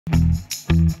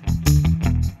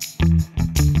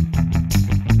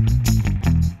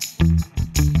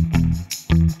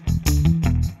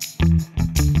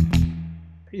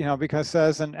because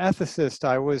as an ethicist,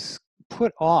 I was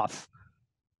put off,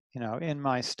 in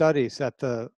my studies at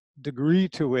the degree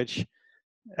to which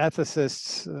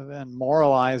ethicists and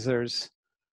moralizers,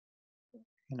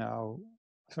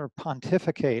 sort of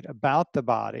pontificate about the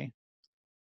body,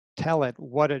 tell it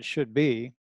what it should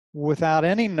be without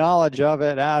any knowledge of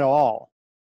it at all.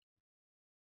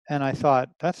 And I thought,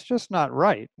 that's just not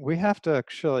right. We have to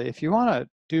actually, if you want to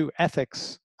do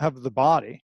ethics of the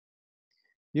body,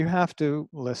 you have to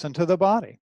listen to the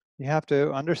body. You have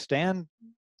to understand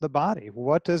the body.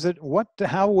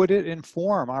 How would it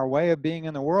inform our way of being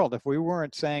in the world? If we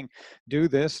weren't saying, do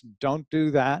this, don't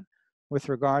do that with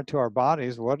regard to our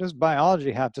bodies, what does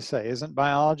biology have to say? Isn't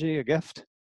biology a gift?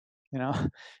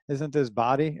 Isn't this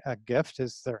body a gift?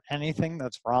 Is there anything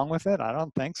that's wrong with it? I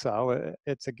don't think so.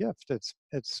 It's a gift.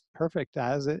 It's perfect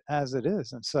as it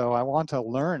is. And so I want to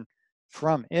learn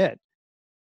from it.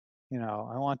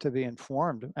 I want to be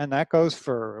informed. And that goes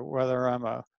for whether I'm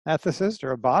a ethicist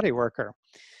or a body worker.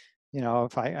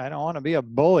 If I don't want to be a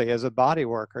bully as a body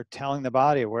worker, telling the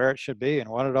body where it should be and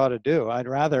what it ought to do. I'd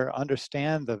rather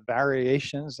understand the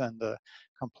variations and the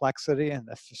complexity and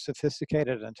the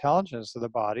sophisticated intelligence of the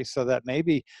body, so that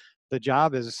maybe the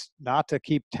job is not to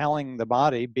keep telling the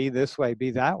body, be this way,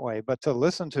 be that way, but to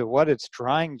listen to what it's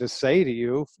trying to say to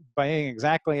you, being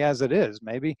exactly as it is.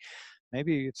 Maybe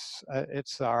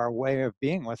it's our way of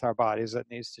being with our bodies that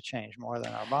needs to change more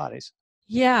than our bodies.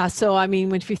 Yeah. So,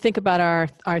 if you think about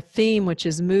our theme, which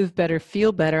is move better,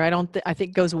 feel better, I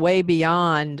think goes way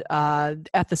beyond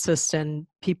ethicists and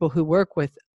people who work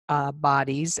with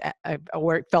bodies,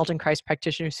 or Feldenkrais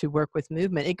practitioners who work with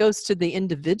movement. It goes to the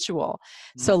individual.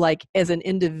 Mm-hmm. So like as an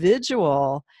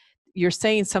individual, you're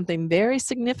saying something very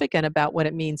significant about what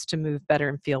it means to move better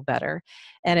and feel better.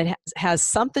 And it has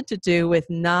something to do with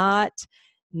not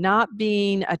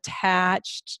being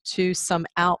attached to some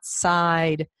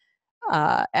outside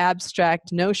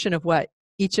abstract notion of what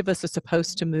each of us is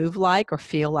supposed to move like or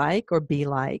feel like or be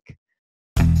like.